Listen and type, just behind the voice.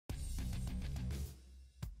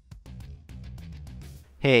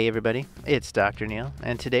Hey everybody, it's Dr. Neil,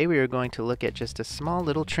 and today we are going to look at just a small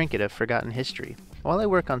little trinket of forgotten history, while I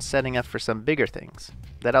work on setting up for some bigger things,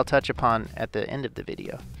 that I'll touch upon at the end of the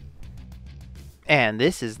video. And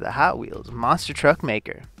this is the Hot Wheels Monster Truck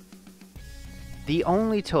Maker. The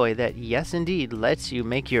only toy that, yes indeed, lets you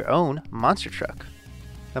make your own monster truck.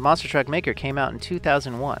 The Monster Truck Maker came out in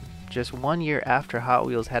 2001, just 1 year after Hot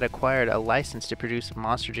Wheels had acquired a license to produce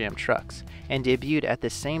Monster Jam trucks, and debuted at the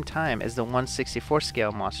same time as the 1/64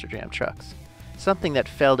 scale Monster Jam trucks. Something that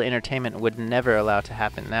Feld Entertainment would never allow to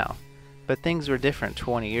happen now. But things were different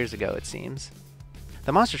 20 years ago, it seems.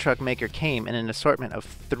 The Monster Truck Maker came in an assortment of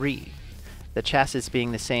 3, the chassis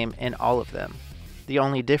being the same in all of them. The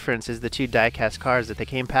only difference is the 2 die-cast cars that they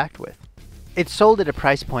came packed with. It sold at a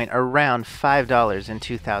price point around $5 in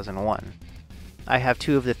 2001. I have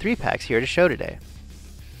 2 of the 3 packs here to show today.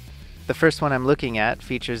 The first one I'm looking at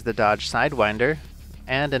features the Dodge Sidewinder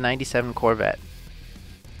and a 97 Corvette.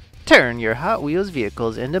 Turn your Hot Wheels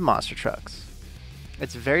vehicles into monster trucks.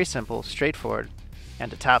 It's very simple, straightforward,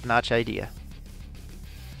 and a top-notch idea.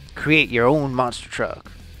 Create your own monster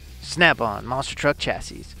truck. Snap-on monster truck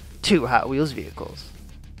chassis, 2 Hot Wheels vehicles.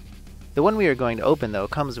 The one we are going to open, though,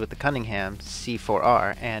 comes with the Cunningham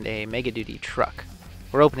C4R and a Mega Duty truck.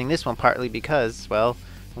 We're opening this one partly because, well,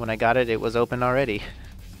 when I got it, it was open already.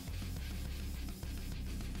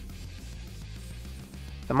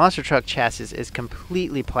 The monster truck chassis is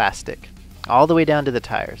completely plastic, all the way down to the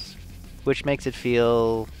tires, which makes it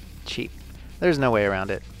feel cheap. There's no way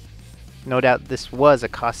around it. No doubt this was a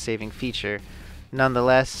cost-saving feature.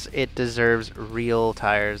 Nonetheless, it deserves real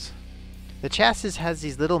tires. The chassis has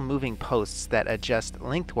these little moving posts that adjust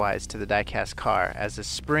lengthwise to the die-cast car as the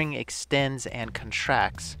spring extends and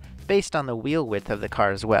contracts based on the wheel width of the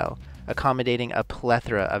car as well, accommodating a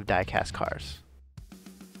plethora of die-cast cars.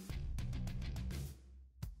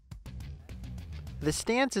 The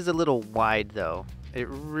stance is a little wide though. It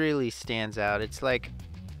really stands out. It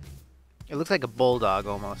looks like a bulldog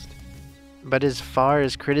almost. But as far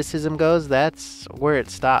as criticism goes, that's where it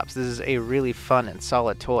stops. This is a really fun and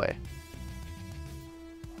solid toy.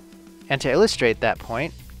 And to illustrate that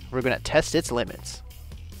point, we're going to test its limits.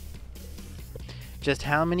 Just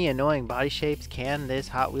how many annoying body shapes can this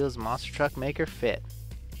Hot Wheels Monster Truck Maker fit?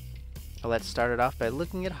 Well, let's start it off by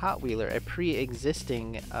looking at Hot Wheeler, a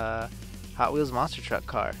pre-existing Hot Wheels Monster Truck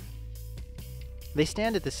car. They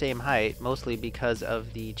stand at the same height, mostly because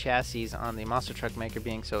of the chassis on the Monster Truck Maker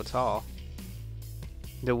being so tall.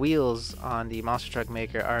 The wheels on the Monster Truck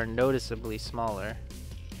Maker are noticeably smaller.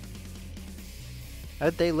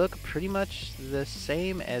 They look pretty much the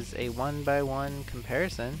same as a 1-by-1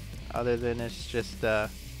 comparison, other than it's just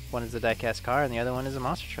one is a die-cast car and the other one is a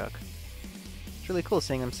monster truck. It's really cool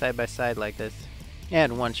seeing them side by side like this.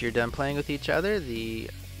 And once you're done playing with each other, the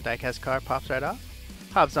die-cast car pops right off,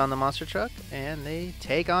 hops on the monster truck, and they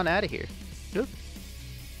take on out of here. Oop.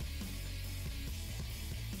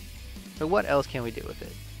 So what else can we do with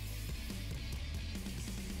it?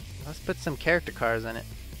 Let's put some character cars in it.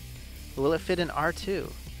 Will it fit in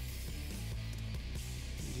R2?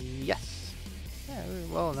 Yes. Yeah,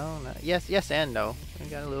 well, no. Yes and no. We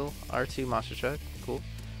got a little R2 monster truck. Cool.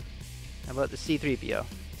 How about the C-3PO?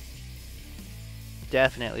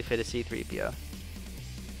 Definitely fit a C-3PO.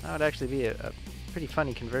 That would actually be a pretty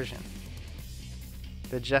funny conversion.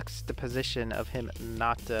 The juxtaposition of him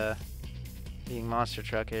not being monster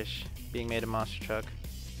truckish, being made a monster truck.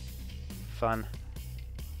 Fun.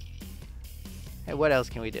 Hey, what else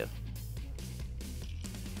can we do?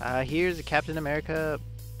 Here's a Captain America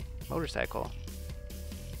motorcycle.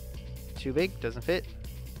 Too big, doesn't fit.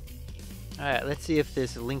 Alright, let's see if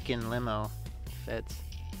this Lincoln limo fits.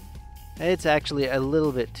 It's actually a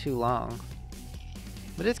little bit too long,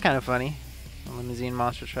 but it's kind of funny. A limousine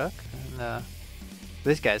monster truck. And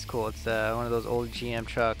this guy's cool. It's one of those old GM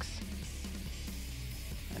trucks.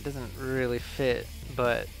 It doesn't really fit,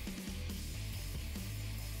 but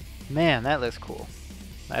man, that looks cool.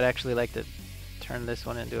 I'd actually like to turn this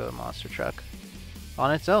one into a monster truck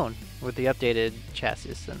on its own with the updated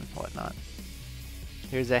chassis and whatnot.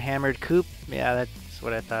 Here's a hammered coupe. Yeah, that's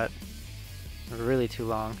what I thought. Really too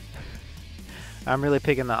long. I'm really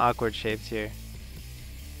picking the awkward shapes here.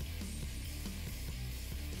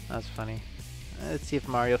 That's funny. Let's see if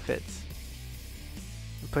Mario fits.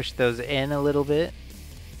 Push those in a little bit.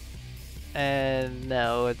 And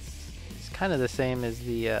no, it's kind of the same as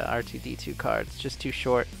the R2-D2 car. It's just too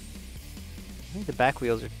short. I think the back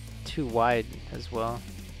wheels are too wide as well.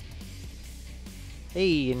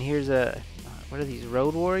 Hey, and here's what are these,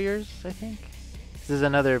 Road Warriors, I think? This is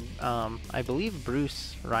another, I believe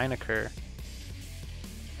Bruce Reinecker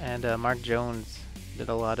and Mark Jones did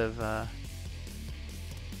a lot of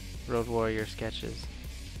Road Warrior sketches.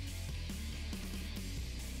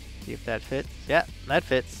 See if that fits. Yeah, that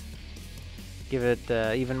fits. Give it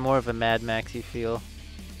even more of a Mad Maxy feel.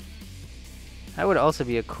 That would also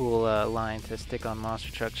be a cool line to stick on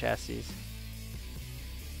monster truck chassis.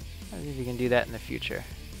 Let's see if you can do that in the future.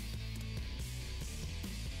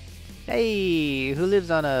 Hey, who lives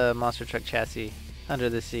on a monster truck chassis under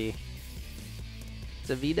the sea? It's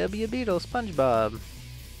a VW Beetle SpongeBob.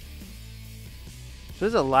 So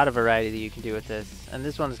there's a lot of variety that you can do with this, and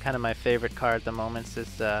this one's kind of my favorite car at the moment.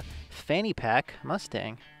 It's this fanny pack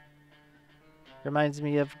Mustang. Reminds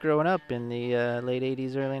me of growing up in the late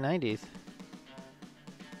 80s, early 90s.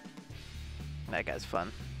 That guy's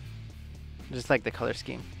fun. Just like the color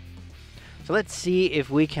scheme. So let's see if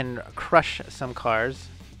we can crush some cars.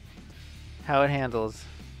 How it handles.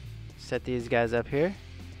 Set these guys up here.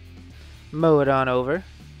 Mow it on over.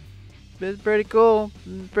 It's pretty cool.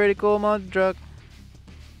 Pretty cool monster truck.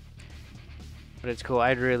 But it's cool.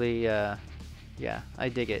 I'd really, yeah, I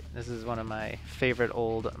dig it. This is one of my favorite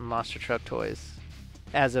old monster truck toys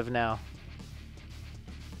as of now.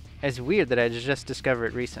 It's weird that I just discovered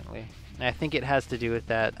it recently. I think it has to do with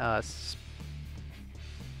that. I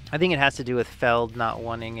think it has to do with Feld not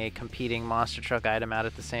wanting a competing monster truck item out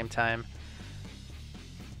at the same time.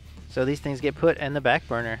 So these things get put in the back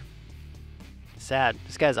burner. Sad.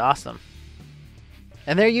 This guy's awesome.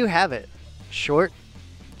 And there you have it. Short,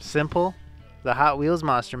 simple, the Hot Wheels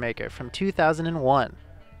Monster Maker from 2001.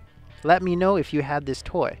 Let me know if you had this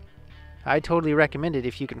toy. I totally recommend it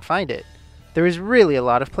if you can find it. There is really a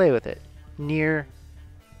lot of play with it. Near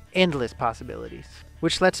endless possibilities.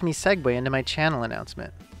 Which lets me segue into my channel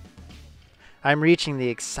announcement. I'm reaching the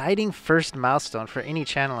exciting first milestone for any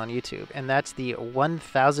channel on YouTube, and that's the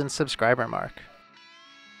 1,000 subscriber mark.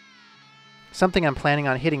 Something I'm planning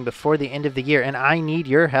on hitting before the end of the year, and I need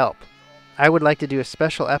your help. I would like to do a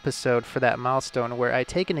special episode for that milestone where I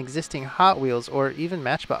take an existing Hot Wheels or even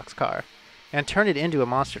Matchbox car and turn it into a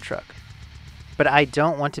monster truck. But I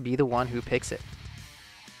don't want to be the one who picks it.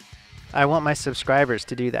 I want my subscribers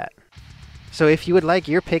to do that. So if you would like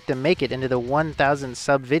your pick to make it into the 1,000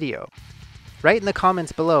 sub video, write in the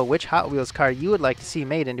comments below which Hot Wheels car you would like to see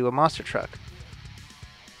made into a monster truck.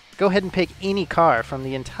 Go ahead and pick any car from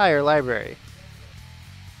the entire library.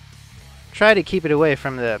 Try to keep it away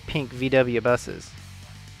from the pink VW buses.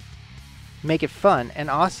 Make it fun and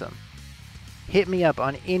awesome. Hit me up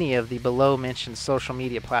on any of the below mentioned social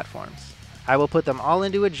media platforms. I will put them all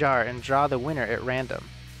into a jar and draw the winner at random.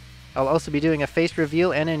 I'll also be doing a face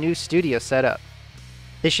reveal and a new studio setup.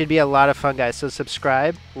 This should be a lot of fun, guys, so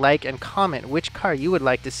subscribe, like, and comment which car you would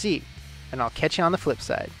like to see. And I'll catch you on the flip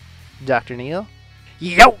side. Dr. Neil,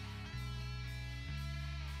 yo!